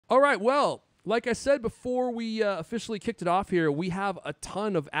All right, well, like I said before we officially kicked it off here, we have a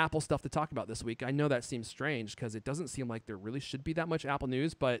ton of Apple stuff to talk about this week. I know that seems strange because it doesn't seem like there really should be that much Apple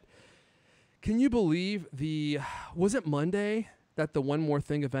news, but can you believe was it Monday that the One More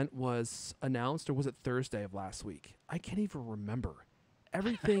Thing event was announced, or was it Thursday of last week? I can't even remember.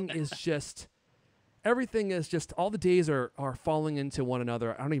 Everything is just all the days are falling into one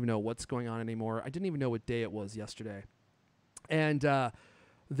another. I don't even know what's going on anymore. I didn't even know what day it was yesterday. And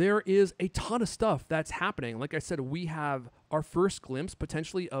there is a ton of stuff that's happening. Like I said, we have our first glimpse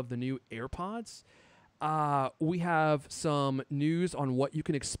potentially of the new AirPods. We have some news on what you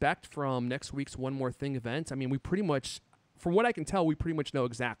can expect from next week's One More Thing event. I mean, we pretty much, from what I can tell, we pretty much know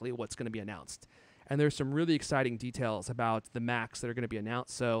exactly what's going to be announced. And there's some really exciting details about the Macs that are going to be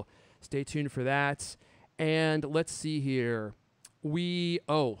announced. So stay tuned for that. And let's see here. I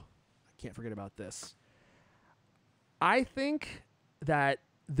can't forget about this. I think that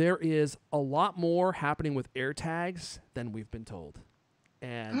there is a lot more happening with AirTags than we've been told.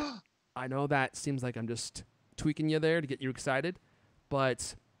 And I know that seems like I'm just tweaking you there to get you excited,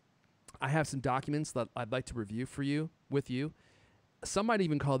 but I have some documents that I'd like to review with you. Some might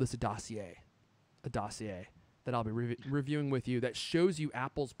even call this a dossier that I'll be reviewing with you that shows you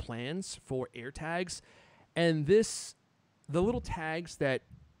Apple's plans for AirTags. And the little tags that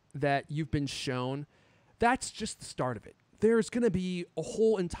you've been shown, that's just the start of it. There's going to be a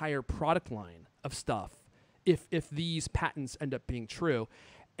whole entire product line of stuff if these patents end up being true.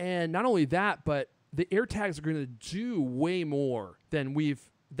 And not only that, but the AirTags are going to do way more than we've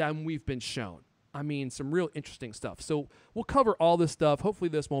been shown. I mean, some real interesting stuff. So we'll cover all this stuff.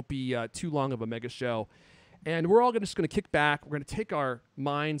 Hopefully this won't be too long of a mega show. And we're all just going to kick back. We're going to take our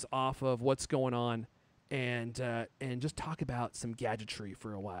minds off of what's going on and just talk about some gadgetry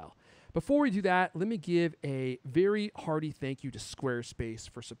for a while. Before we do that, let me give a very hearty thank you to Squarespace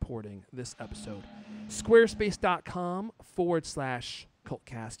for supporting this episode.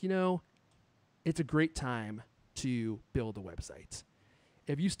 Squarespace.com/cultcast. You know, it's a great time to build a website.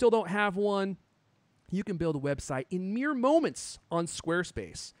 If you still don't have one, you can build a website in mere moments on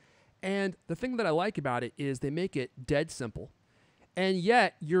Squarespace. And the thing that I like about it is they make it dead simple. And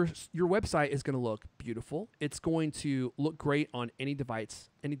yet your website is going to look beautiful. It's going to look great on any device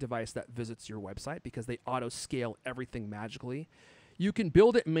that visits your website because they auto scale everything magically. You can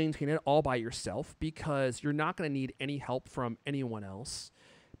build it and maintain it all by yourself because you're not going to need any help from anyone else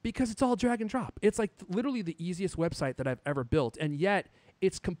because it's all drag and drop. It's like literally the easiest website that I've ever built, and yet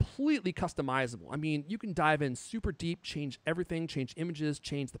it's completely customizable. I mean, you can dive in super deep, change everything, change images,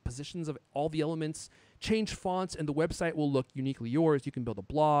 change the positions of all the elements, change fonts, and the website will look uniquely yours. You can build a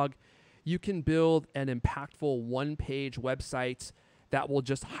blog. You can build an impactful one-page website that will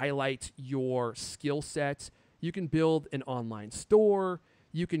just highlight your skill set. You can build an online store.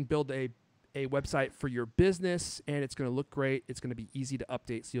 You can build a website for your business, and it's going to look great. It's going to be easy to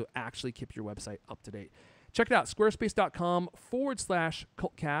update, so you'll actually keep your website up to date. Check it out,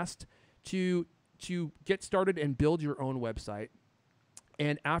 squarespace.com/cultcast to get started and build your own website.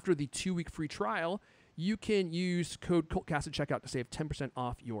 And after the 2-week free trial, you can use code cultcast at checkout to save 10%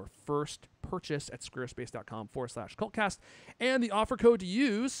 off your first purchase at squarespace.com/cultcast. And the offer code to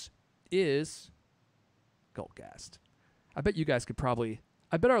use is cultcast. I bet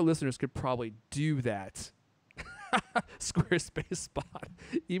our listeners could probably do that. Squarespace spot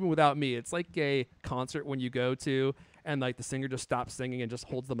even without me. It's like a concert when you go to and like the singer just stops singing and just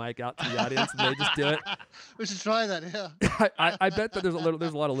holds the mic out to the audience and they just do it. We should try that. Yeah. I bet that there's a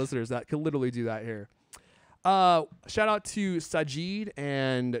lot of listeners that can literally do that here. Shout out to Sajid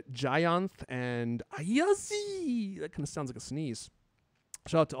and Jayanth and Ayazi. That kind of sounds like a sneeze.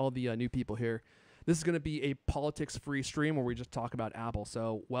 Shout out to all the new people here. This is going to be a politics-free stream where we just talk about Apple.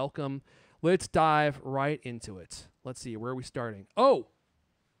 So welcome. Let's dive right into it. Let's see, where are we starting? Oh,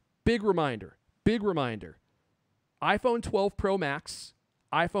 big reminder. iPhone 12 Pro Max,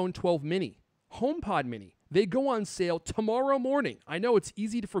 iPhone 12 Mini, HomePod Mini. They go on sale tomorrow morning. I know it's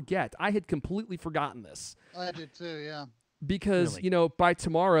easy to forget. I had completely forgotten this. I did too, yeah. Because, Really? By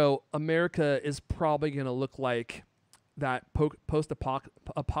tomorrow, America is probably going to look like that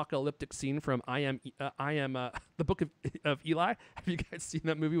post-apocalyptic scene from I am the Book of Eli. Have you guys seen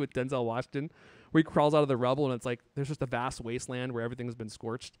that movie with Denzel Washington where he crawls out of the rubble and it's like there's just a vast wasteland where everything's been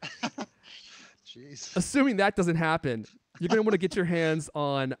scorched? Jeez. Assuming that doesn't happen, you're going to want to get your hands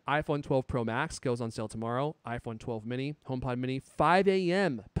on iPhone 12 Pro Max. Goes on sale tomorrow. iPhone 12 Mini, HomePod Mini, 5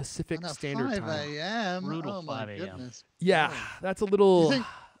 a.m. Pacific Standard 5 Time. 5 a.m. Brutal Oh, my 5 a.m. goodness. Yeah, that's a little... You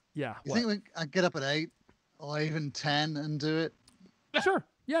think I get up at 8 or even 10 and do it? Sure.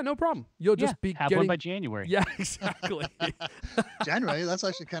 Yeah, no problem. You'll just be have getting one by January. Yeah, exactly. January, that's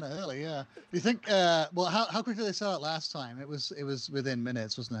actually kind of early, yeah. Do you think, well, how quickly did they sell it last time? It was within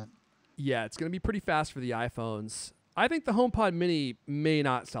minutes, wasn't it? Yeah, it's going to be pretty fast for the iPhones. I think the HomePod Mini may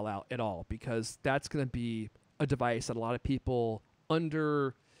not sell out at all because that's going to be a device that a lot of people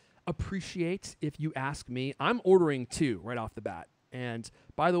underappreciate, if you ask me. I'm ordering 2 right off the bat. And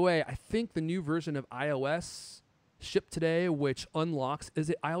by the way, I think the new version of iOS shipped today, which unlocks, is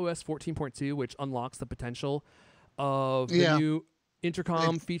it iOS 14.2, which unlocks the potential of the new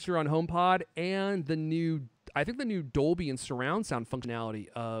intercom feature on HomePod and the new Dolby and surround sound functionality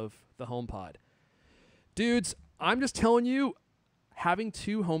of the HomePod. Dudes, I'm just telling you, having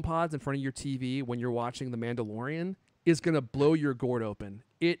 2 HomePods in front of your TV when you're watching The Mandalorian is going to blow your gourd open.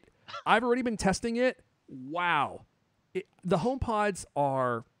 I've already been testing it. Wow. The HomePods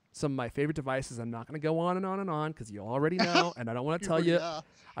are some of my favorite devices. I'm not going to go on and on and on because you already know, and I don't want to tell you.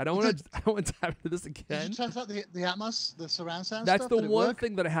 I don't want to dive into this again. Did you test out the Atmos, the surround sound That's stuff? the one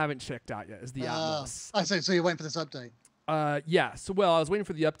thing that I haven't checked out yet is the Atmos. I see. So you're waiting for this update? Yeah. So, well, I was waiting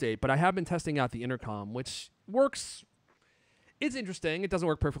for the update, but I have been testing out the intercom, which works. It's interesting. It doesn't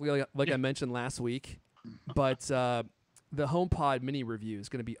work perfectly like I mentioned last week, but the HomePod Mini review is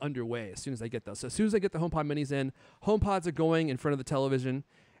going to be underway as soon as I get those. So as soon as I get the HomePod Minis in, HomePods are going in front of the television,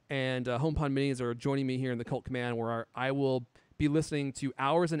 and HomePod Minis are joining me here in the Cult Command, where I will be listening to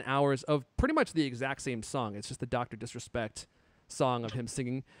hours and hours of pretty much the exact same song. It's just the Dr. Disrespect song of him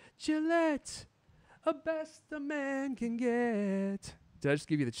singing, Gillette, a best a man can get. Did I just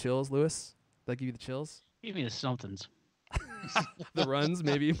give you the chills, Lewis? Did I give you the chills? Give me the somethings. The runs,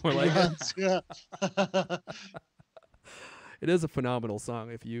 maybe more like it. Yeah. It is a phenomenal song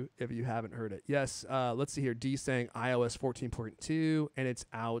if you haven't heard it. Yes, let's see here. D saying iOS 14.2 and it's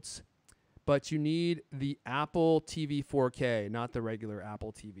out, but you need the Apple TV 4K, not the regular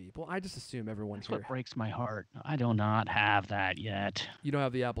Apple TV. Well, I just assume everyone That's here. what breaks my heart. I do not have that yet. You don't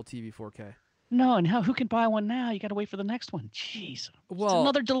have the Apple TV 4K. No, and who can buy one now? You got to wait for the next one. Jeez, Well, it's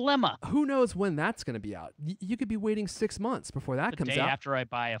another dilemma. Who knows when that's going to be out? You could be waiting 6 months before that comes The day out. after I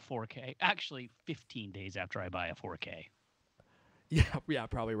buy a 4K. Actually, 15 days after I buy a 4K. Yeah,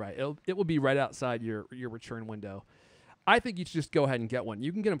 probably right. It will be right outside your return window. I think you should just go ahead and get one.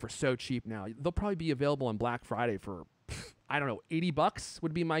 You can get them for so cheap now. They'll probably be available on Black Friday for, I don't know, $80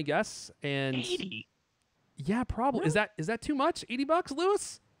 would be my guess. And 80? Yeah, probably. Really? Is that too much? $80,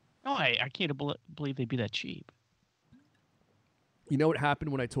 Lewis? No, I can't believe they'd be that cheap. You know what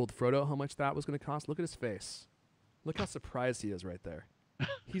happened when I told Frodo how much that was going to cost? Look at his face. Look how surprised he is right there.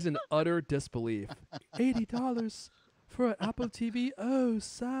 He's in utter disbelief. $80 for an Apple TV? Oh,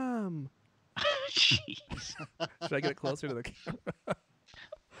 Sam. Jeez. Should I get it closer to the camera?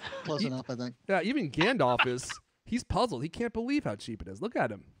 Close enough, I think. Yeah, even Gandalf he's puzzled. He can't believe how cheap it is. Look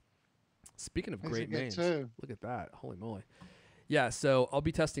at him. Speaking of great names, look at that. Holy moly. Yeah, so I'll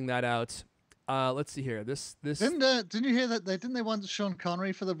be testing that out. Let's see here. This Didn't you hear that didn't they want Sean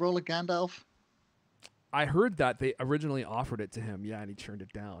Connery for the role of Gandalf? I heard that they originally offered it to him, yeah, and he turned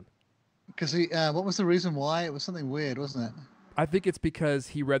it down. Because what was the reason why? It was something weird, wasn't it? I think it's because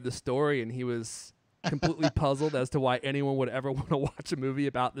he read the story and he was completely puzzled as to why anyone would ever want to watch a movie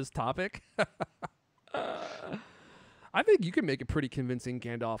about this topic. I think you can make a pretty convincing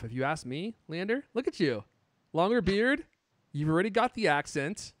Gandalf if you ask me, Leander. Look at you. Longer beard. You've already got the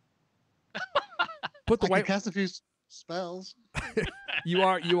accent. Put the I can cast a few spells.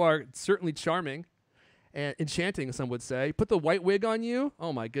 You are certainly charming and enchanting, some would say. Put the white wig on you.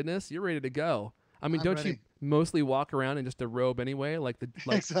 Oh my goodness, you're ready to go. I mean, don't you mostly walk around in just a robe anyway,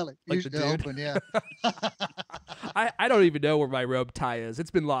 exactly. Like the dude? Open, yeah. I don't even know where my robe tie is.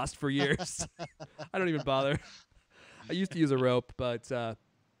 It's been lost for years. I don't even bother. I used to use a rope, but then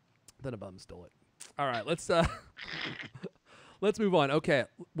a bum stole it. All right, let's move on. Okay,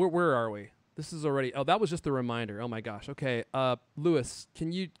 where are we? This is already. Oh, that was just a reminder. Oh my gosh. Okay, Lewis,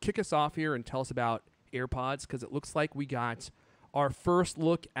 can you kick us off here and tell us about AirPods? Because it looks like we got our first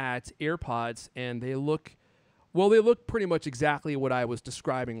look at AirPods, and they look pretty much exactly what I was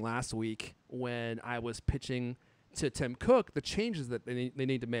describing last week when I was pitching to Tim Cook the changes that they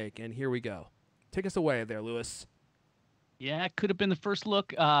need to make. And here we go. Take us away there, Lewis. Yeah, it could have been the first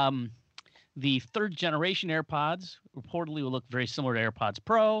look. The third generation AirPods reportedly will look very similar to AirPods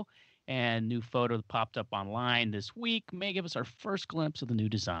Pro, and new photo that popped up online this week may give us our first glimpse of the new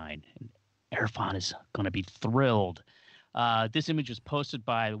design. And Airfon is going to be thrilled. This image was posted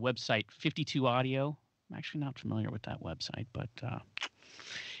by the website 52 Audio. I'm actually not familiar with that website, but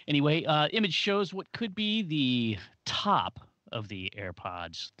anyway, image shows what could be the top of the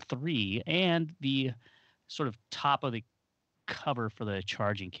AirPods 3 and the sort of top of the cover for the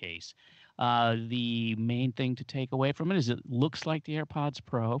charging case. The main thing to take away from it is it looks like the AirPods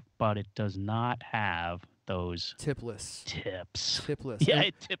Pro, but it does not have those Tipless. tips. Tipless. Yeah,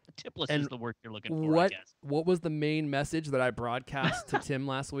 tipless is the word you're looking for, I guess. What was the main message that I broadcast to Tim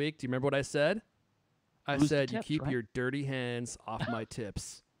last week? Do you remember what I said? I said, tips, you keep right? your dirty hands off my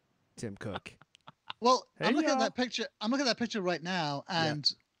tips, Tim Cook. Well, Hey, I'm looking at y'all. that picture. I'm looking at that picture right now,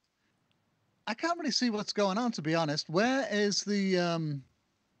 and I can't really see what's going on, to be honest. Where is the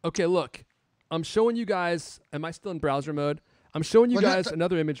Okay, look. I'm showing you guys. Am I still in browser mode? I'm showing you Well, guys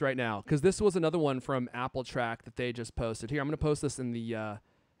another image right now because this was another one from Apple Track that they just posted. Here, I'm going to post this in the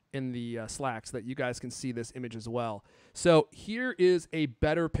Slack so that you guys can see this image as well. So here is a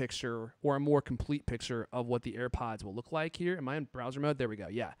better picture or a more complete picture of what the AirPods will look like here. Am I in browser mode? There we go.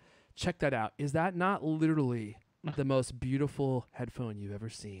 Yeah. Check that out. Is that not literally the most beautiful headphone you've ever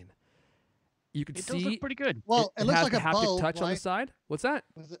seen? You can It see does look pretty good. Well, it looks has like the a haptic bulb, touch on the right? side. What's that?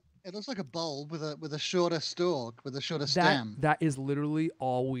 It looks like a bulb with a shorter stalk, with a shorter stem. That is literally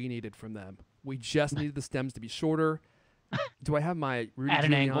all we needed from them. We just needed the stems to be shorter. Do I have my Rudy At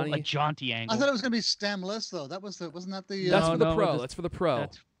an Giuliani? angle, a jaunty angle. I thought it was going to be stemless, though. Wasn't that the? That's No, for the no, Pro. this- That's for the Pro.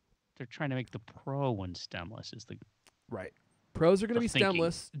 They're trying to make the Pro one stemless. Is the Right. Pros are going to The be thinking.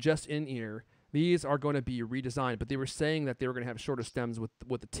 stemless, just in ear. These are going to be redesigned, but they were saying that they were going to have shorter stems with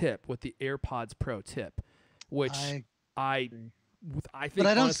the tip, with the AirPods Pro tip, which I think but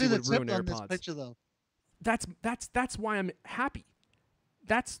I don't honestly see the would ruin tip on this AirPods. picture, though. That's why I'm happy.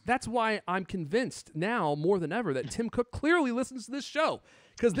 That's why I'm convinced now more than ever that Tim Cook clearly listens to this show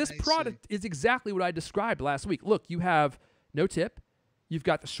because this I product is exactly what I described last week. Look, you have no tip, you've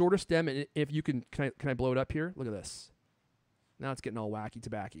got the shorter stem, and if you can I blow it up here? Look at this. Now it's getting all wacky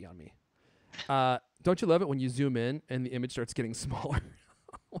tobacco on me. Don't you love it when you zoom in and the image starts getting smaller?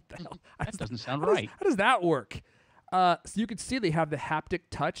 What the hell? that doesn't sound right. How does that work? So you can see they have the haptic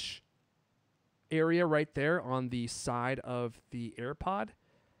touch area right there on the side of the AirPod.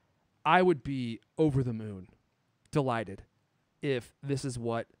 I would be over the moon, delighted, if this is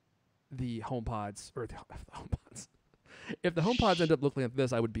what the HomePods or the HomePods. If the HomePods end up looking like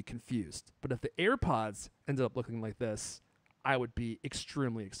this, I would be confused. But if the AirPods ended up looking like this, I would be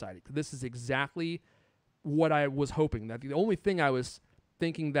extremely excited. This is exactly what I was hoping. That the only thing I was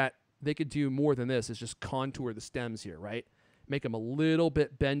thinking that they could do more than this is just contour the stems here, right? Make them a little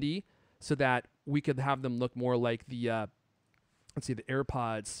bit bendy so that we could have them look more like the, the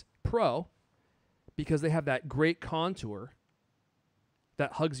AirPods Pro, because they have that great contour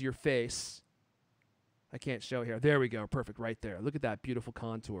that hugs your face. I can't show here. There we go. Perfect. Right there. Look at that beautiful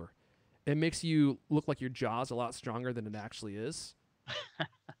contour. It makes you look like your jaw's a lot stronger than it actually is.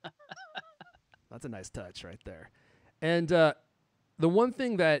 That's a nice touch right there. And the one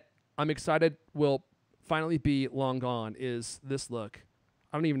thing that I'm excited will finally be long gone is this look.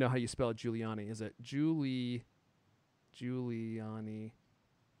 I don't even know how you spell Giuliani. Is it Giuliani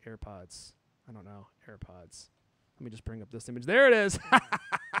AirPods? I don't know. AirPods. Let me just bring up this image. There it is.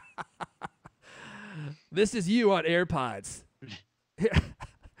 This is you on AirPods.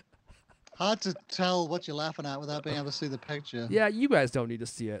 Hard to tell what you're laughing at without being able to see the picture. Yeah, you guys don't need to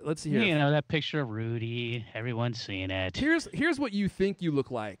see it. Let's see here. You know that picture of Rudy. Everyone's seeing it. Here's what you think you look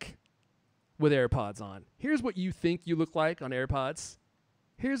like with AirPods on. Here's what you think you look like on AirPods.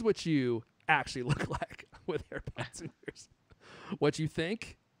 Here's what you actually look like with AirPods in ears. What you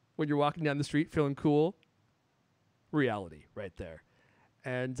think when you're walking down the street feeling cool. Reality right there.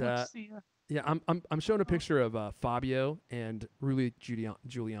 And yeah, I'm showing a picture of Fabio and Rudy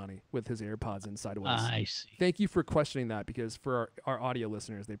Giuliani with his AirPods inside of us. I see. Thank you for questioning that, because for our audio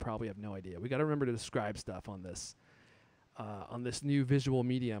listeners, they probably have no idea. We got to remember to describe stuff on this new visual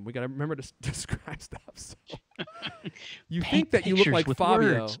medium. We got to remember to describe stuff. So. You think that you look like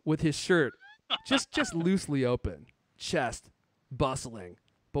Fabio with his shirt just loosely open, chest bustling.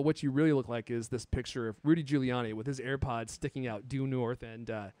 But what you really look like is this picture of Rudy Giuliani with his AirPods sticking out due north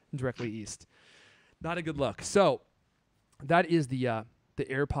and directly east. Not a good look. So that is the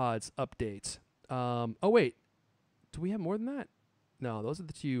AirPods update. Oh wait, do we have more than that? No, those are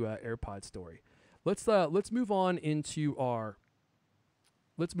the two AirPods story. Let's move on into our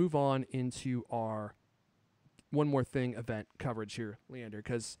one more thing event coverage here, Leander,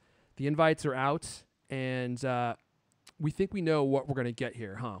 because the invites are out and. We think we know what we're going to get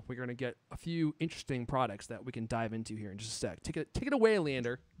here, huh? We're going to get a few interesting products that we can dive into here in just a sec. Take it away,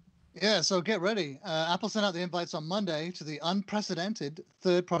 Leander. Yeah, so get ready. Apple sent out the invites on Monday to the unprecedented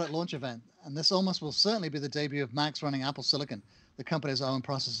third product launch event, and this almost will certainly be the debut of Macs running Apple Silicon, the company's own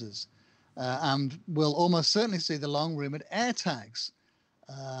processors. And we'll almost certainly see the long-rumored AirTags.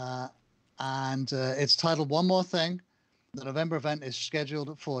 And it's titled One More Thing. The November event is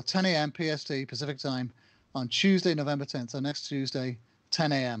scheduled for 10 a.m. PST Pacific time on Tuesday, November 10th. So next Tuesday,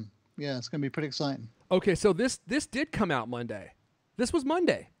 10 a.m. Yeah, it's going to be pretty exciting. Okay, so this did come out Monday. This was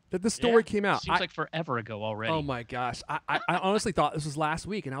Monday that the story came out. Seems like forever ago already. Oh my gosh. I honestly thought this was last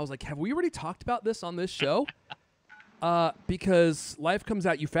week, and I was like, have we already talked about this on this show? Because life comes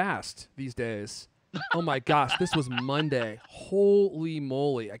at you fast these days. Oh my gosh, this was Monday. Holy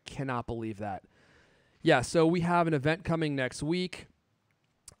moly, I cannot believe that. Yeah, so we have an event coming next week.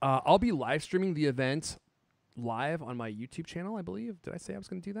 I'll be live streaming the event live on my YouTube channel, I believe. Did I say I was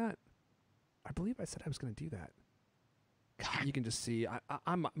going to do that? I believe I said I was going to do that. God, you can just see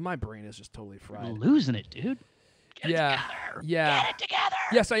my brain is just totally fried. You're losing it, dude. Get it together. Yeah. Get it together.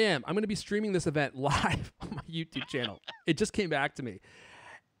 Yes, I am. I'm going to be streaming this event live on my YouTube channel. It just came back to me.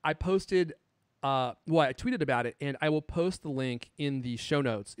 I posted, I tweeted about it, and I will post the link in the show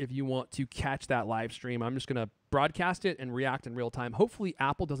notes if you want to catch that live stream. I'm just going to broadcast it and react in real time. Hopefully,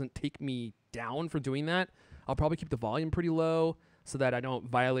 Apple doesn't take me down for doing that. I'll probably keep the volume pretty low so that I don't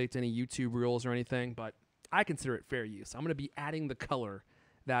violate any YouTube rules or anything, but I consider it fair use. I'm going to be adding the color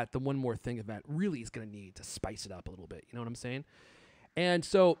that the One More Thing event really is going to need to spice it up a little bit. You know what I'm saying? And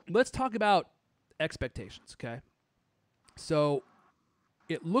so let's talk about expectations, okay? So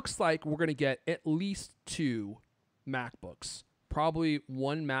it looks like we're going to get at least 2 MacBooks, probably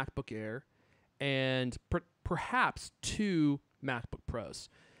 1 MacBook Air, and perhaps 2 MacBook Pros.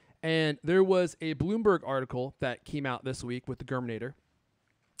 And there was a Bloomberg article that came out this week with the Germinator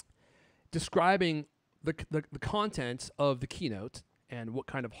describing the content of the keynote and what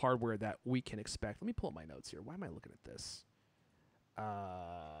kind of hardware that we can expect. Let me pull up my notes here. Why am I looking at this?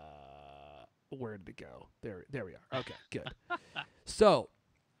 Where did it go? There we are. Okay, good. So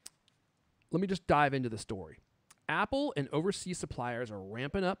let me just dive into the story. Apple and overseas suppliers are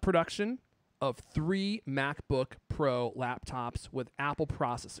ramping up production of 3 MacBook Pro laptops with Apple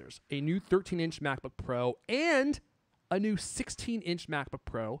processors, a new 13-inch MacBook Pro, and a new 16-inch MacBook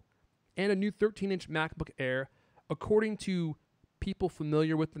Pro, and a new 13-inch MacBook Air, according to people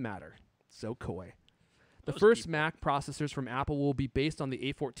familiar with the matter. So coy. The first Mac processors from Apple will be based on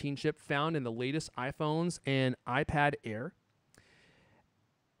the A14 chip found in the latest iPhones and iPad Air.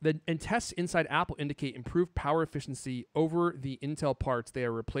 And tests inside Apple indicate improved power efficiency over the Intel parts they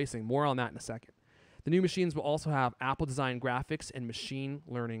are replacing. More on that in a second. The new machines will also have Apple-designed graphics and machine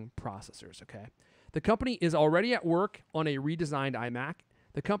learning processors, okay? The company is already at work on a redesigned iMac,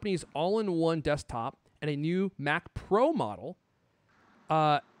 the company's all-in-one desktop, and a new Mac Pro model,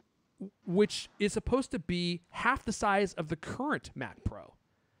 which is supposed to be half the size of the current Mac Pro.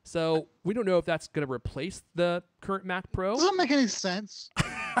 So we don't know if that's going to replace the current Mac Pro. Doesn't make any sense.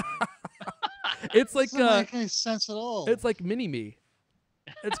 It's like doesn't make any sense at all. It's like Mini Me.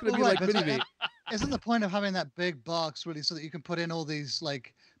 It's going to be like Mini Me. Isn't the point of having that big box really so that you can put in all these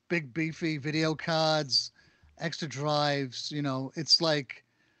like big beefy video cards, extra drives? You know, it's like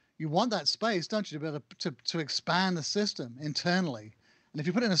you want that space, don't you, to be able to expand the system internally. And if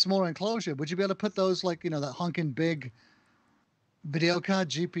you put it in a smaller enclosure, would you be able to put those like, you know, that honking big video card,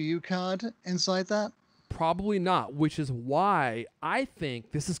 GPU card inside that? Probably not, which is why I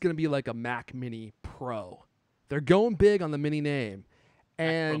think this is going to be like a Mac Mini Pro. They're going big on the Mini name.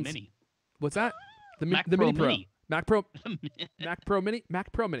 And Mac Pro Mini. What's that? The Mac Mini Pro Pro. Mini. Mac Pro Mac Pro Mini.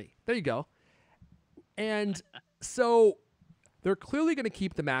 Mac Pro Mini. There you go. And so they're clearly going to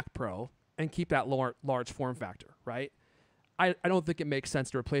keep the Mac Pro and keep that large form factor, right? I don't think it makes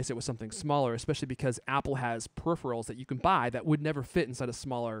sense to replace it with something smaller, especially because Apple has peripherals that you can buy that would never fit inside a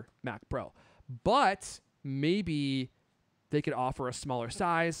smaller Mac Pro. But maybe they could offer a smaller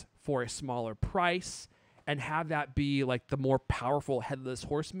size for a smaller price and have that be like the more powerful headless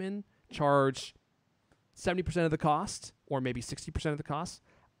horseman, charge 70% of the cost or maybe 60% of the cost.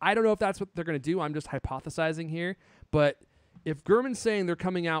 I don't know if that's what they're going to do. I'm just hypothesizing here. But if Gurman's saying they're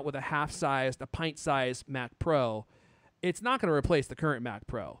coming out with a half-sized, a pint-sized Mac Pro, it's not going to replace the current Mac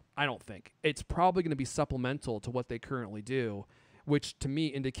Pro, I don't think. It's probably going to be supplemental to what they currently do, which to me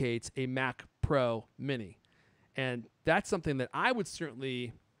indicates a Mac Pro Mini. And that's something that I would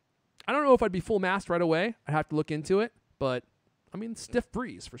certainly, I don't know if I'd be full mast right away. I'd have to look into it, but I mean, stiff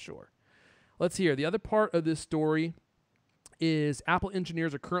breeze for sure. Let's hear. The other part of this story is Apple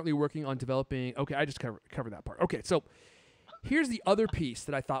engineers are currently working on developing, okay, I just covered that part. Okay, so here's the other piece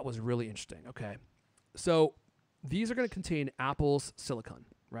that I thought was really interesting, okay? So these are going to contain Apple's silicon,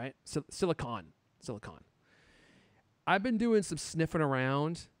 right? Silicon. I've been doing some sniffing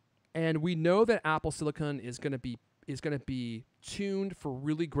around, and we know that Apple Silicon is going to be tuned for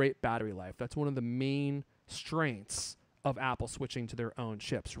really great battery life. That's one of the main strengths of Apple switching to their own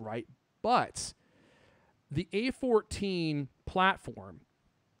chips, right? But the A14 platform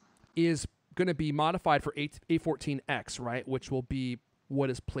is going to be modified for A14X, right? Which will be what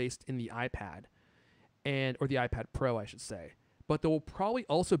is placed in the iPad or the iPad Pro, I should say. But there will probably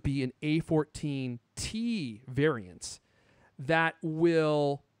also be an A14T variant that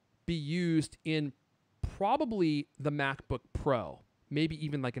will be used in probably the MacBook Pro, maybe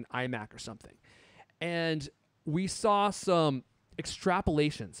even like an iMac or something. And we saw some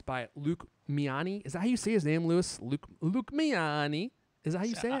extrapolations by Luke Miani. Is that how you say his name, Lewis? Luke Miani. Is that how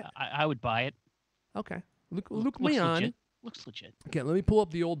you say it? I would buy it. Okay. Luke Looks Miani. legit. Looks legit. Okay, let me pull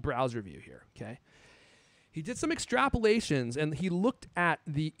up the old browser view here, okay? He did some extrapolations, and he looked at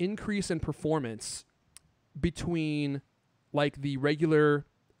the increase in performance between, like, the regular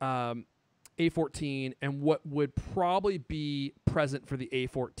A14 and what would probably be present for the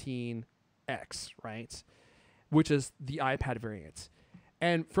A14X, right? Which is the iPad variant.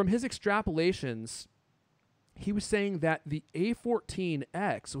 And from his extrapolations, he was saying that the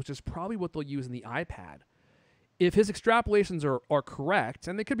A14X, which is probably what they'll use in the iPad, if his extrapolations are correct,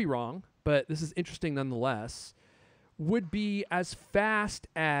 and they could be wrong, but this is interesting nonetheless, would be as fast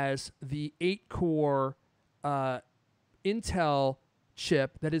as the 8-core Intel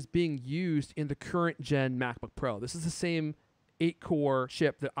chip that is being used in the current gen MacBook Pro. This is the same 8-core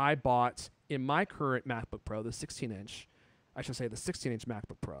chip that I bought in my current MacBook Pro, the 16-inch. I should say the 16-inch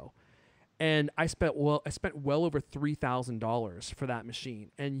MacBook Pro. And I spent well over $3,000 for that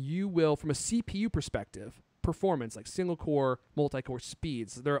machine. And you will, from a CPU perspective, performance, like single core, multi-core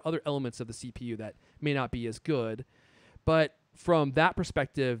speeds, there are other elements of the CPU that may not be as good. But from that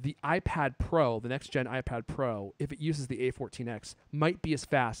perspective, the iPad Pro, the next gen iPad Pro, if it uses the A14X, might be as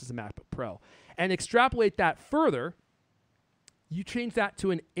fast as a MacBook Pro. And extrapolate that further, you change that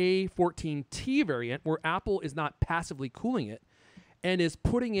to an A14T variant where Apple is not passively cooling it and is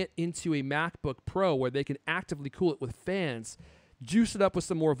putting it into a MacBook Pro where they can actively cool it with fans, juice it up with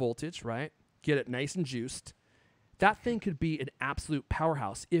some more voltage, right? Get it nice and juiced. That thing could be an absolute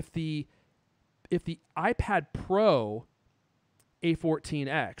powerhouse. If the iPad Pro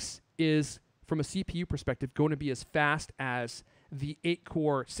A14X is, from a CPU perspective, going to be as fast as the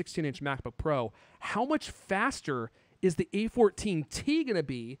 8-core 16-inch MacBook Pro, how much faster is the A14T going to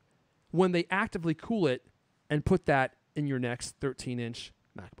be when they actively cool it and put that in your next 13-inch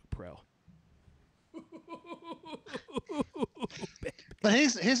MacBook Pro? But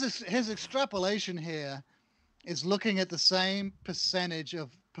his extrapolation here is looking at the same percentage of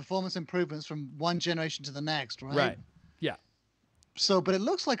performance improvements from one generation to the next, right? Right. Yeah. So, but it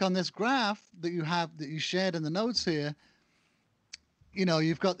looks like on this graph that you shared in the notes here, you know,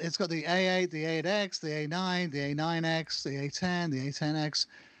 it's got the A8, the A8X, the A9, the A9X, the A10, the A10X,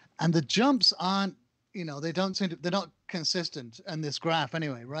 and the jumps aren't, you know, they're not consistent in this graph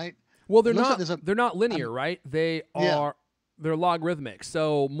anyway, right? Well, they're not linear, right? They're logarithmic.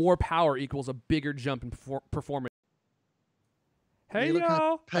 So more power equals a bigger jump in performance. Hey, you look kind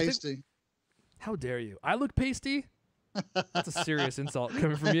y'all. of pasty. How dare you? I look pasty? That's a serious insult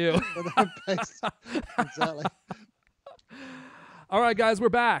coming from you. Exactly. All right, guys, we're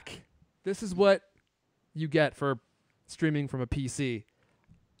back. This is what you get for streaming from a PC.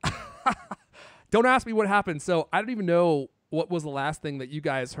 Don't ask me what happened. So I don't even know what was the last thing that you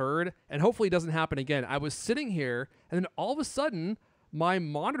guys heard, and hopefully it doesn't happen again. I was sitting here, and then all of a sudden, my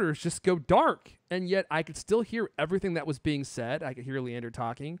monitors just go dark, and yet I could still hear everything that was being said. I could hear Leander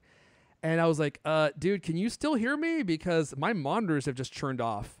talking, and I was like, dude, can you still hear me? Because my monitors have just turned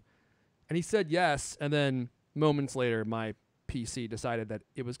off. And he said yes, and then moments later, my PC decided that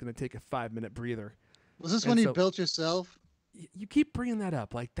it was going to take a 5-minute breather. Was this when you built yourself? You keep bringing that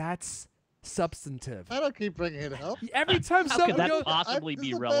up. Like, that's substantive. I don't keep bringing it up. Every time How something could that goes, possibly be this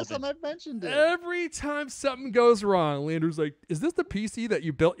is the relevant? first time I've mentioned it. every time something goes wrong, Leander's like, "Is this the PC that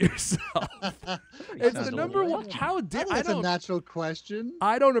you built yourself?" It's the number one. How dare That's a natural question.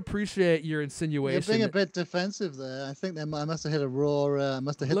 I don't appreciate your You're insinuation. being a bit defensive there. I think I must have hit a raw.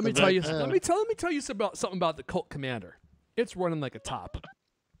 Must have hit. Let me the tell right you. nerve. Let me tell you something about the Colt Commander. It's running like a top.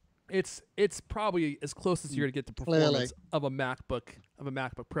 It's probably as close as you're gonna get to performance of a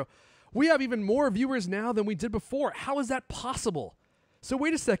MacBook Pro. We have even more viewers now than we did before. How is that possible? So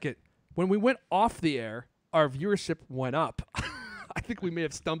wait a second. When we went off the air, our viewership went up. I think we may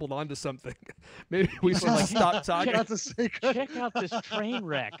have stumbled onto something. Maybe we should stop talking. That's a secret. Check out this train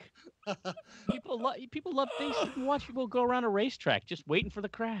wreck. People love things to watch people go around a racetrack just waiting for the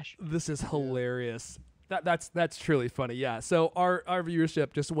crash. This is hilarious. That's truly funny. Yeah. So our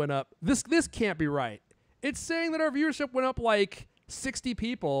viewership just went up. This can't be right. It's saying that our viewership went up like 60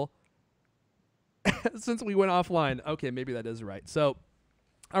 people since we went offline. Okay, maybe that is right. So,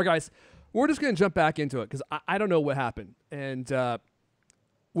 all right, guys, we're just going to jump back into it because I don't know what happened. And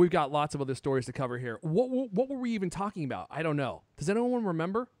we've got lots of other stories to cover here. What were we even talking about? I don't know. Does anyone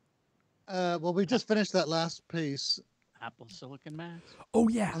remember? Well, we just finished that last piece. Apple Silicon Max. Oh,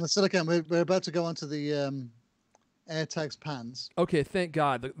 yeah. On the silicon, we're about to go on to the AirTags patents. Okay, thank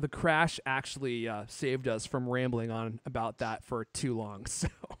God. The crash actually saved us from rambling on about that for too long.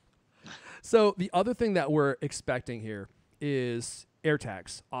 So the other thing that we're expecting here is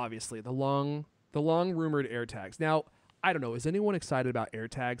AirTags, obviously. The long rumored AirTags. Now, I don't know. Is anyone excited about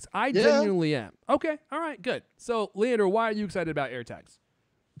AirTags? I genuinely am. Okay. All right. Good. So, Leander, why are you excited about AirTags?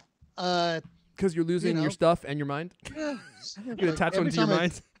 Because you're losing your stuff and your mind? Yeah. You attach one to your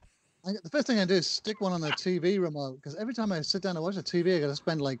mind? The first thing I do is stick one on the TV remote, because every time I sit down to watch the TV, I got to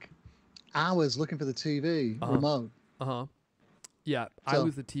spend like hours looking for the TV remote. Yeah. So I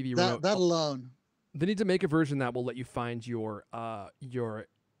lose the TV remote. That alone. They need to make a version that will let you find your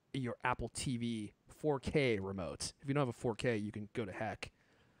Apple TV 4K remote. If you don't have a 4K, you can go to heck.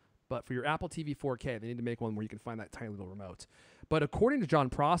 But for your Apple TV 4K, they need to make one where you can find that tiny little remote. But according to John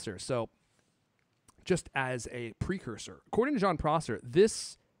Prosser, so just as a precursor, according to John Prosser,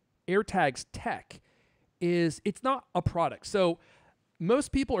 this AirTags tech it's not a product. So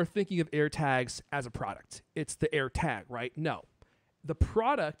most people are thinking of AirTags as a product. It's the AirTag, right? No. The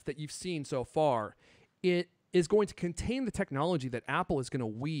product that you've seen so far, it is going to contain the technology that Apple is going to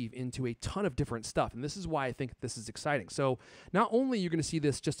weave into a ton of different stuff. And this is why I think this is exciting. So not only are you going to see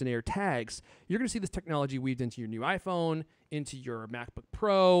this just in AirTags, you're going to see this technology weaved into your new iPhone, into your MacBook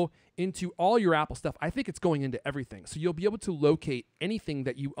Pro, into all your Apple stuff. I think it's going into everything. So you'll be able to locate anything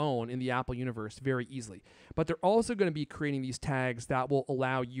that you own in the Apple universe very easily. But they're also going to be creating these tags that will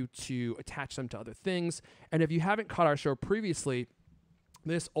allow you to attach them to other things. And if you haven't caught our show previously,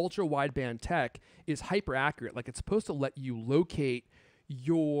 this ultra wideband tech is hyper accurate. Like, it's supposed to let you locate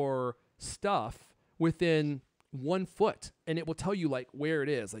your stuff within 1 foot, and it will tell you like where it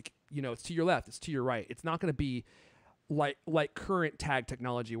is. Like, it's to your left, it's to your right. It's not going to be like current tag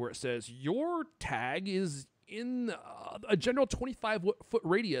technology where it says your tag is in a general 25-foot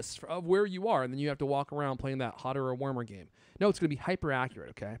radius of where you are, and then you have to walk around playing that hotter or warmer game. No, it's going to be hyper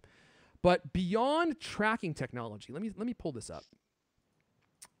accurate. Okay, but beyond tracking technology, let me pull this up.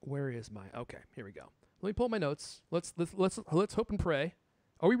 Where is my? Okay, here we go. Let me pull up my notes. Let's hope and pray.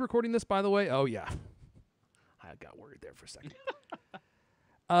 Are we recording this, by the way? Oh yeah. I got worried there for a second.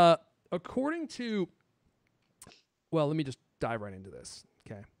 According to, well, let me just dive right into this.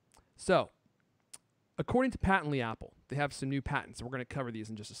 Okay, so according to Patently Apple, they have some new patents, and we're going to cover these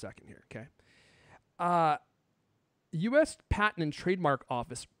in just a second here. Okay. U.S. Patent and Trademark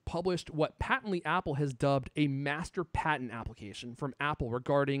Office published what Patently Apple has dubbed a master patent application from Apple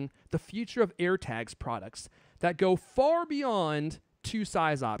regarding the future of AirTags products that go far beyond two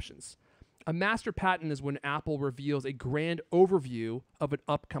size options. A master patent is when Apple reveals a grand overview of an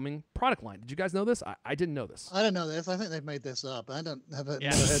upcoming product line. Did you guys know this? I didn't know this. I didn't know this. I think they've made this up. I don't have it.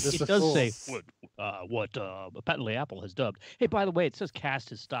 Yeah, Never heard this it before. does say what Patently Apple has dubbed. Hey, by the way, it says Cast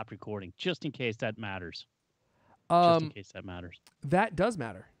has stopped recording, just in case that matters. Just in case that matters. That does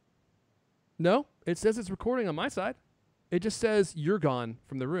matter. No, it says it's recording on my side. It just says you're gone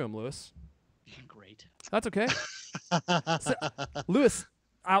from the room, Lewis. Great. That's okay. So, Lewis,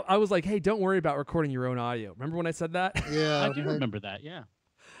 I was like, hey, don't worry about recording your own audio. Remember when I said that? Yeah. I do remember that, yeah.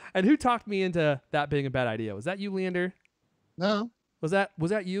 And who talked me into that being a bad idea? Was that you, Leander? No. Was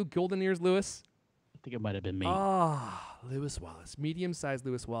that you, Golden Ears Lewis? I think it might have been me. Ah, Lewis Wallace. Medium-sized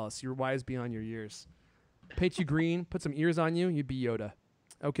Lewis Wallace. You're wise beyond your years. Paint you green, put some ears on you, you'd be Yoda.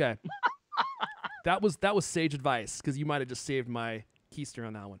 Okay. That was sage advice, because you might have just saved my keister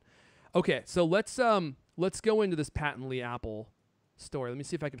on that one. Okay, so let's go into this Patently Apple story. Let me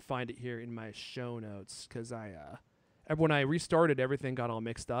see if I can find it here in my show notes, because when I restarted, everything got all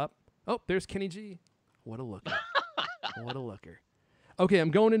mixed up. Oh, there's Kenny G. What a looker. What a looker. Okay,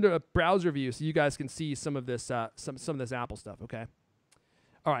 I'm going into a browser view so you guys can see some of this some of this Apple stuff, okay?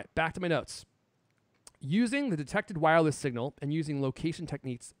 All right, back to my notes. Using the detected wireless signal and using location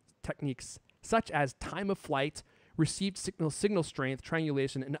techniques such as time of flight, received signal strength,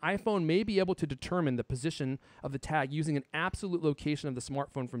 triangulation, an iPhone may be able to determine the position of the tag using an absolute location of the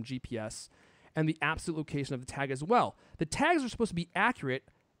smartphone from GPS and the absolute location of the tag as well. The tags are supposed to be accurate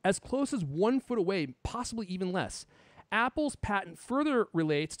as close as 1 foot away, possibly even less. Apple's patent further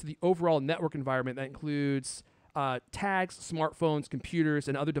relates to the overall network environment that includes tags, smartphones, computers,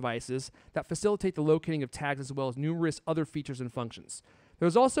 and other devices that facilitate the locating of tags, as well as numerous other features and functions.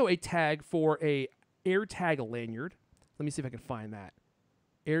 There's also a tag for a AirTag lanyard. Let me see if I can find that.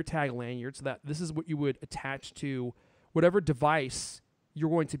 AirTag lanyard. So that this is what you would attach to whatever device you're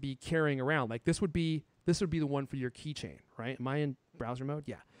going to be carrying around. Like this would be the one for your keychain, right? Am I in browser mode?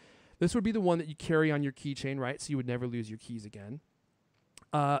 Yeah. This would be the one that you carry on your keychain, right? So you would never lose your keys again.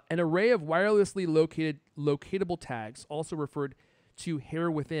 An array of wirelessly locatable tags, also referred to here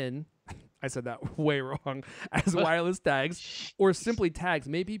within, I said that way wrong, as wireless tags, or simply tags,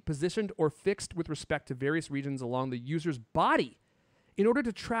 may be positioned or fixed with respect to various regions along the user's body in order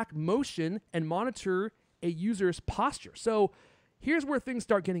to track motion and monitor a user's posture. So here's where things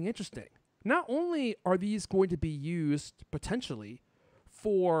start getting interesting. Not only are these going to be used potentially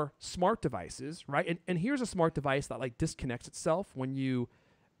for smart devices, right? And here's a smart device that like disconnects itself when you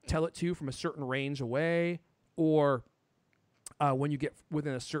tell it to from a certain range away, or when you get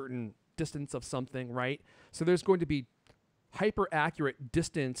within a certain distance of something, right? So there's going to be hyper accurate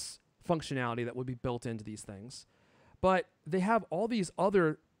distance functionality that will be built into these things. But they have all these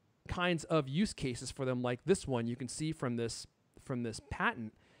other kinds of use cases for them, like this one you can see from this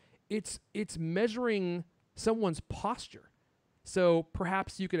patent. It's measuring someone's posture. So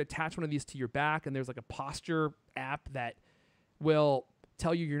perhaps you could attach one of these to your back, and there's like a posture app that will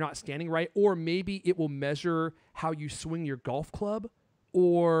tell you you're not standing right, or maybe it will measure how you swing your golf club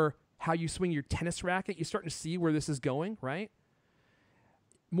or how you swing your tennis racket. You're starting to see where this is going, right?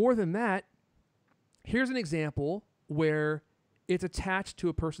 More than that, here's an example where it's attached to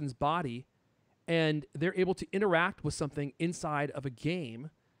a person's body and they're able to interact with something inside of a game.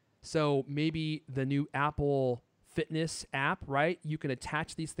 So maybe the new Apple Fitness app, right? You can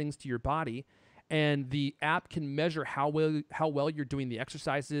attach these things to your body, and the app can measure how well you're doing the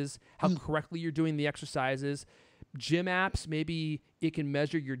exercises, how correctly you're doing the exercises. Gym apps, maybe it can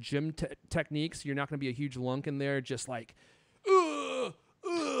measure your gym techniques. You're not going to be a huge lunk in there just like,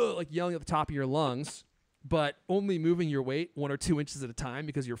 like yelling at the top of your lungs, but only moving your weight 1 or 2 inches at a time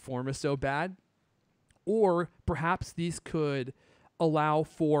because your form is so bad. Or perhaps these could allow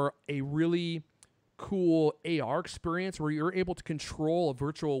for a really cool AR experience where you're able to control a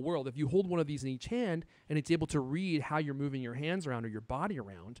virtual world. If you hold one of these in each hand and it's able to read how you're moving your hands around or your body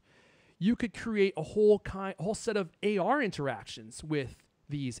around, you could create a whole set of AR interactions with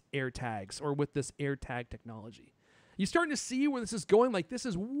these AirTags or with this AirTag technology. You're starting to see where this is going. Like this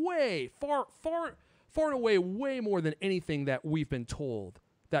is way far and away, way more than anything that we've been told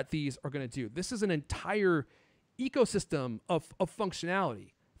that these are going to do. This is an entire ecosystem of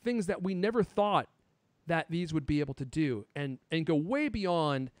functionality, things that we never thought that these would be able to do, and go way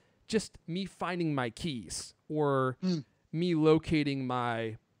beyond just me finding my keys or me locating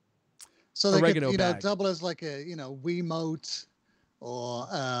my so they oregano could, bag. double as like a, Wiimote, or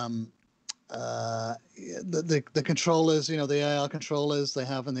the controllers, the AR controllers they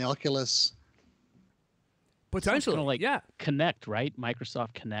have in the Oculus. Potentially, like yeah. Connect, right?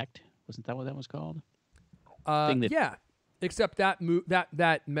 Microsoft Connect, wasn't that what that was called? Yeah, except that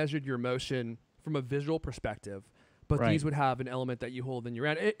measured your motion from a visual perspective, but Right. These would have an element that you hold in your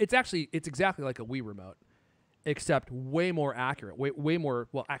hand. It's exactly like a Wii remote, except way more accurate, way more.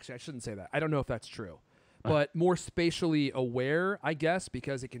 Well, actually, I shouldn't say that. I don't know if that's true, but more spatially aware, I guess,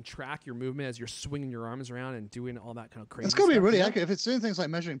 because it can track your movement as you're swinging your arms around and doing all that kind of crazy. It's got to be stuff, really you know? accurate. If it's doing things like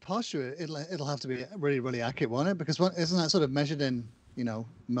measuring posture, it'll have to be really, really accurate, won't it? Because isn't that sort of measured in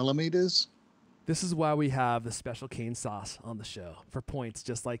millimeters? This is why we have the special cane sauce on the show for points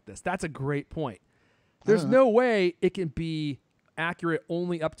just like this. That's a great point. There's no way it can be accurate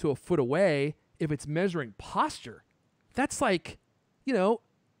only up to a foot away if it's measuring posture. That's like,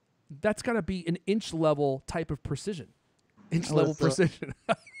 that's got to be an inch level type of precision. Inch level precision.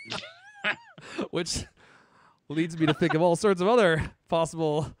 Which leads me to think of all sorts of other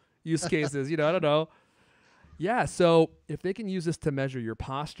possible use cases. I don't know. Yeah, so if they can use this to measure your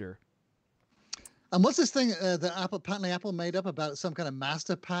posture. And what's this thing that Apple made up about some kind of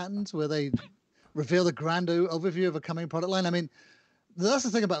master patent where they reveal the grand overview of a coming product line? I mean, that's the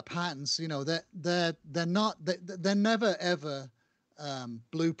thing about patents. They're never ever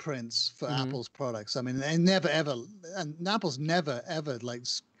blueprints for Apple's products. I mean, they never ever, and Apple's never ever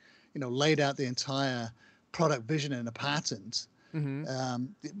laid out the entire product vision in a patent.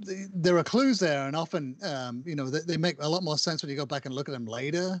 There are clues there, and often they make a lot more sense when you go back and look at them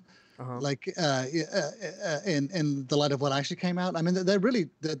later. Like in the light of what actually came out. I mean, they're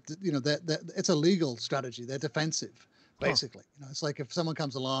it's a legal strategy. They're defensive, basically. It's like if someone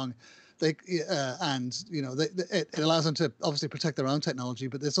comes along, it allows them to obviously protect their own technology,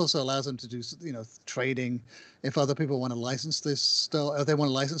 but this also allows them to do trading. If other people want to license this stuff, or they want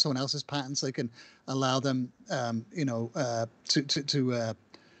to license someone else's patents, they can allow them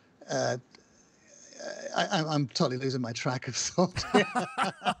I'm totally losing my track of thought.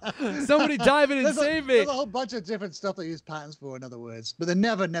 Somebody dive in and save me. There's a whole bunch of different stuff they use patents for, in other words, but they're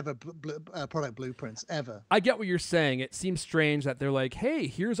never product blueprints ever. I get what you're saying. It seems strange that they're like, hey,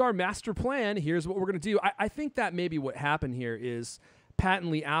 here's our master plan. Here's what we're going to do. I think that maybe what happened here is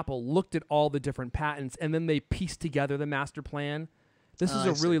patently Apple looked at all the different patents and then they pieced together the master plan. This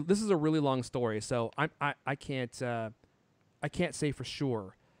is a really long story, so I can't say for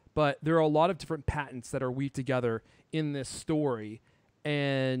sure. But there are a lot of different patents that are weaved together in this story,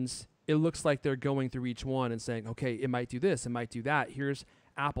 and it looks like they're going through each one and saying, okay, it might do this, it might do that. Here's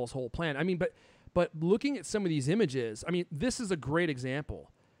Apple's whole plan. I mean, but looking at some of these images, I mean, this is a great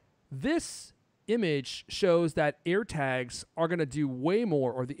example. This image shows that AirTags are going to do way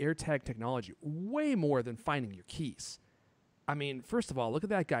more, or the AirTag technology, way more than finding your keys. I mean, first of all, look at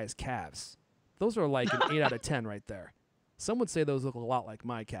that guy's calves. Those are like an 8 out of 10 right there. Some would say those look a lot like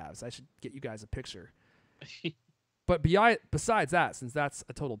my calves. I should get you guys a picture. But besides that, since that's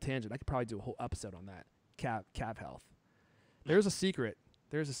a total tangent, I could probably do a whole episode on that, calf health. There's a secret.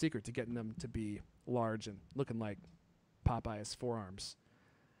 There's a secret to getting them to be large and looking like Popeye's forearms.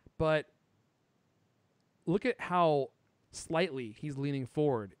 But look at how slightly he's leaning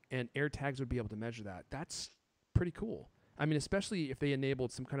forward, and AirTags would be able to measure that. That's pretty cool. I mean, especially if they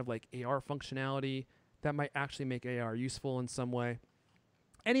enabled some kind of like AR functionality that might actually make AR useful in some way.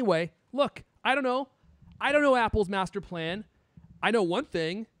 Anyway, look, I don't know. I don't know Apple's master plan. I know one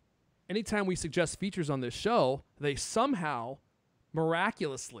thing. Anytime we suggest features on this show, they somehow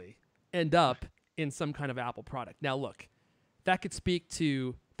miraculously end up in some kind of Apple product. Now, look, that could speak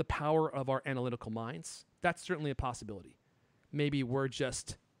to the power of our analytical minds. That's certainly a possibility. Maybe we're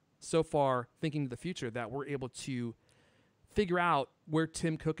just so far thinking to the future that we're able to figure out where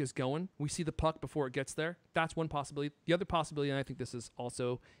Tim Cook is going. We see the puck before it gets there. That's one possibility. The other possibility, and I think this is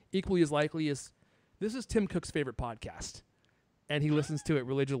also equally as likely, is this is Tim Cook's favorite podcast, and he listens to it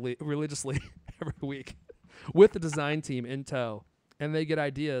religiously every week with the design team in tow, and they get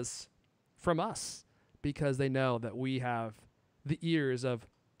ideas from us because they know that we have the ears of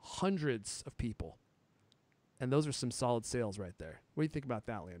hundreds of people, and those are some solid sales right there. What do you think about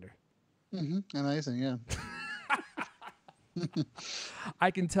that, Lander? Amazing, yeah.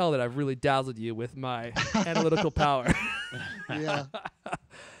 I can tell that I've really dazzled you with my analytical power. Yeah.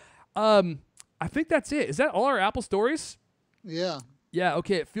 I think that's it. Is that all our Apple stories? Yeah. Yeah,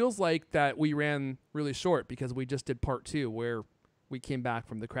 okay. It feels like that we ran really short because we just did part 2 where we came back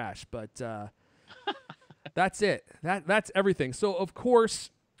from the crash. But that's it. That's everything. So, of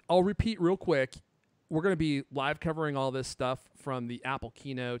course, I'll repeat real quick. We're going to be live covering all this stuff from the Apple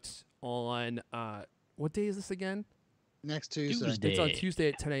keynote on, what day is this again? Next Tuesday. It's on Tuesday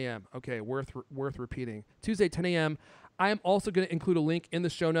at 10 a.m. Okay, worth repeating. Tuesday at 10 a.m. I am also going to include a link in the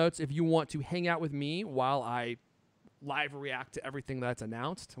show notes if you want to hang out with me while I live react to everything that's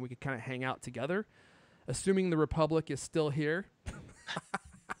announced, and we can kind of hang out together, assuming the Republic is still here.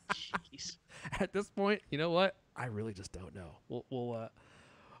 Jeez. At this point, you know what? I really just don't know.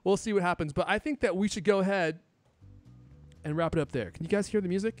 We'll see what happens, but I think that we should go ahead and wrap it up there. Can you guys hear the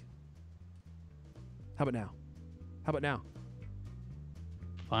music? How about now? How about now?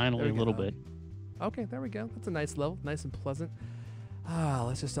 Finally, a little bit. Okay, there we go. That's a nice level, nice and pleasant.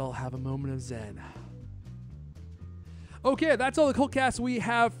 Let's just all have a moment of zen. Okay, that's all the Cultcast we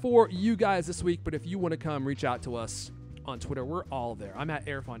have for you guys this week. But if you want to come, reach out to us on Twitter. We're all there. I'm at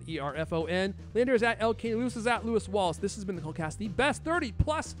Erfon, E-R-F-O-N. Lander is at LK. Lewis is at Lewis Wallace. This has been the Cultcast, the best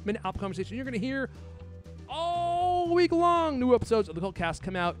 30-plus minute Apple conversation you're going to hear all week long. New episodes of the Cultcast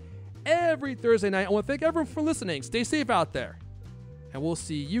come out every Thursday night. I want to thank everyone for listening. Stay safe out there. And we'll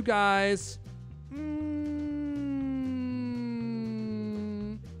see you guys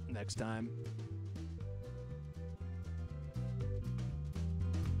next time.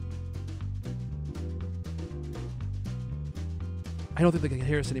 I don't think they can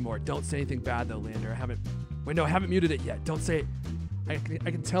hear us anymore. Don't say anything bad, though, Lander. I haven't muted it yet. Don't say it. I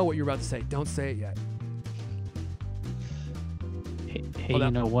can tell what you're about to say. Don't say it yet. Hey, you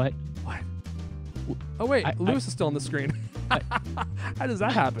know what? What? Oh, wait. Lewis is still on the screen. How does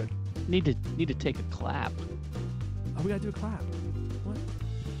that happen? Need to take a clap. Oh, we got to do a clap. What?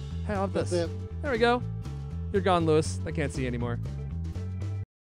 Hey, I'll have this. That's it. There we go. You're gone, Lewis. I can't see you anymore.